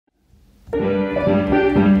நீ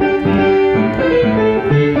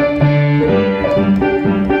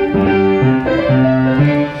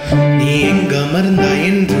எங்கமர்ந்தாய்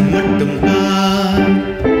என்று மட்டும் பார்,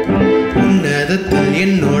 உன்னதத்தில்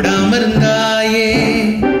என்னோட அமர்ந்தாயே.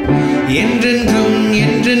 என்றென்றும்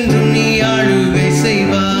என்றென்றும் நீ ஆளுகை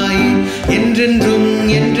செய்வாய், என்றென்றும்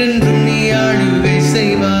என்றென்றும் நீ ஆளுகை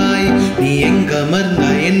செய்வாய். நீ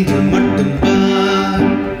எங்கமர்ந்தாய் என்று மட்டும் பார்,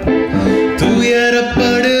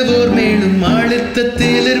 துயரப்படுவோர் மேலும்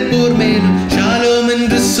அழுத்தத்தில் இருப்போர் மேலும் ஷாலோம்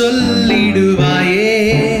என்று சொல்லிடுவாயே.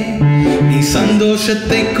 நீ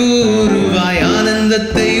சந்தோஷத்தை கூறுவாய்,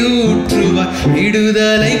 ஆனந்தத்தை ஊற்றுவாய்,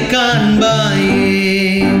 விடுதலை காண்பாயே.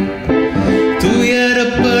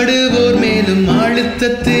 துயரப்படுவோர் மேலும்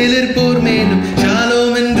அழுத்தத்தில் இருப்போர் மேலும்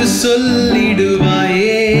ஷாலோம் என்று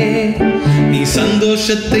சொல்லிடுவாயே. நீ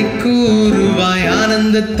சந்தோஷத்தை கூறுவாய்,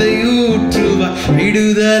 ஆனந்தத்தை ஊற்றுவாய்,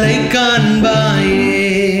 விடுதலை காண்பாயே.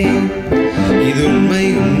 இது உண்மை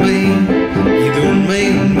உண்மை, இது உண்மை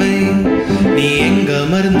உண்மை. நீ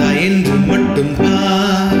எங்கமர்ந்தாய் என்று மட்டும்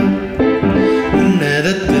பார்,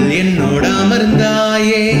 உன்னதத்தில் என்னோட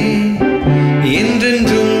அமர்ந்தாயே.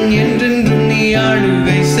 என்றென்றும் என்றென்றும் நீ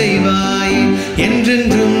ஆளுகை செய்வாய்,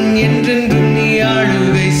 என்றென்றும் என்றென்றும் நீ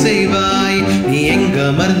ஆளுகை செய்வாய். நீ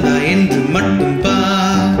எங்கமர்ந்தாய் என்று மட்டும்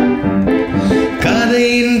பார். கதை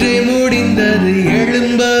இன்றே முடிந்தது,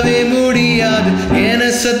 எழும்பவே முடியாது என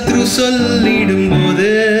சத்ரு சொல்லிடும்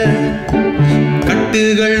போது,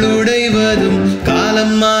 கட்டுகள் உடைவதும்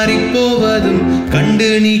காலம் மாறி போவதும் கண்டு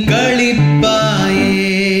நீ களிப்பாயே.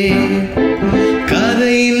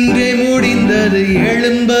 கதை இன்றே முடிந்தது,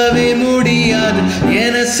 எழும்பவே முடியாது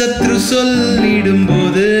என சத்ரு சொல்லிடும்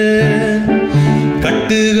போது,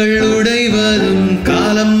 கட்டுகள் உடைவதும்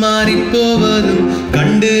காலம் மாறி போவதும்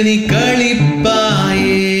கண்டு நீ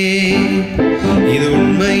களிப்பாயே. இது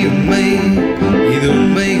உண்மை உண்மை, இது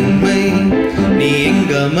உண்மை உண்மை. நீ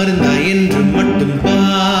எங்கமர்ந்தாய் என்று மட்டும்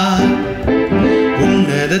பார்,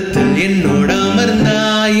 உன்னதத்தில் என்னோட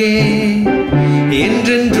அமர்ந்தாயே.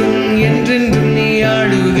 என்றென்றும் என்றென்றும் நீ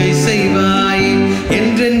ஆளுகை செய்வாய்,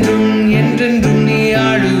 என்றென்றும் என்றென்றும் நீ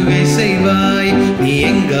ஆளுகை செய்வாய். நீ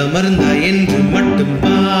எங்கமர்ந்தாய் என்று மட்டும்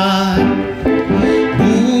பார்.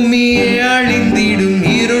 பூமியே அழிந்திடும்,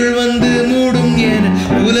 இருள் வந்து மூடும் என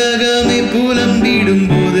உலகமே புலம்பிடும்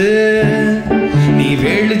போது, நீ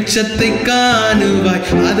வெளிச்சத்தை காணுவாய்,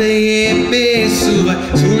 அதையே பேசுவாய்,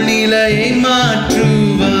 சூழ்நிலையை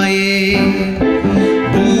மாற்றுவாயே.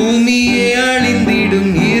 பூமியே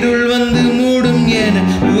அழிந்திடும், இருள் வந்து மூடும் என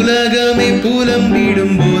உலகமே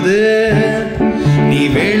புலம்பிடும் போது, நீ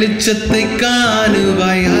வெளிச்சத்தை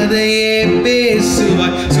காணுவாய், அதையே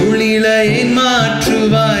பேசுவாய், சூழ்நிலையை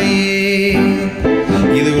மாற்றுவாயே.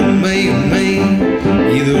 இது உண்மை உண்மை,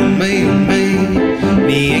 இது உண்மை உண்மை.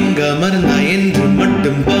 நீ எங்கமர்ந்தாய் என்று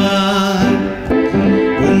மட்டும் பார்,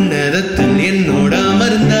 உன்னதத்தில் என்னோட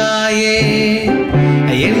அமர்ந்தாயே.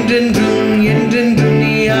 என்றென்றும் என்றென்றும்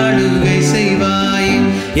நீ ஆளுகை செய்வாய்,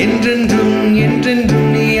 என்றென்றும் என்றென்றும்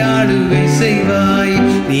நீ ஆளுகை செய்வாய்.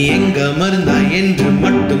 நீ எங்கமர்ந்தாய் என்று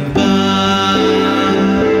மட்டும் பார்.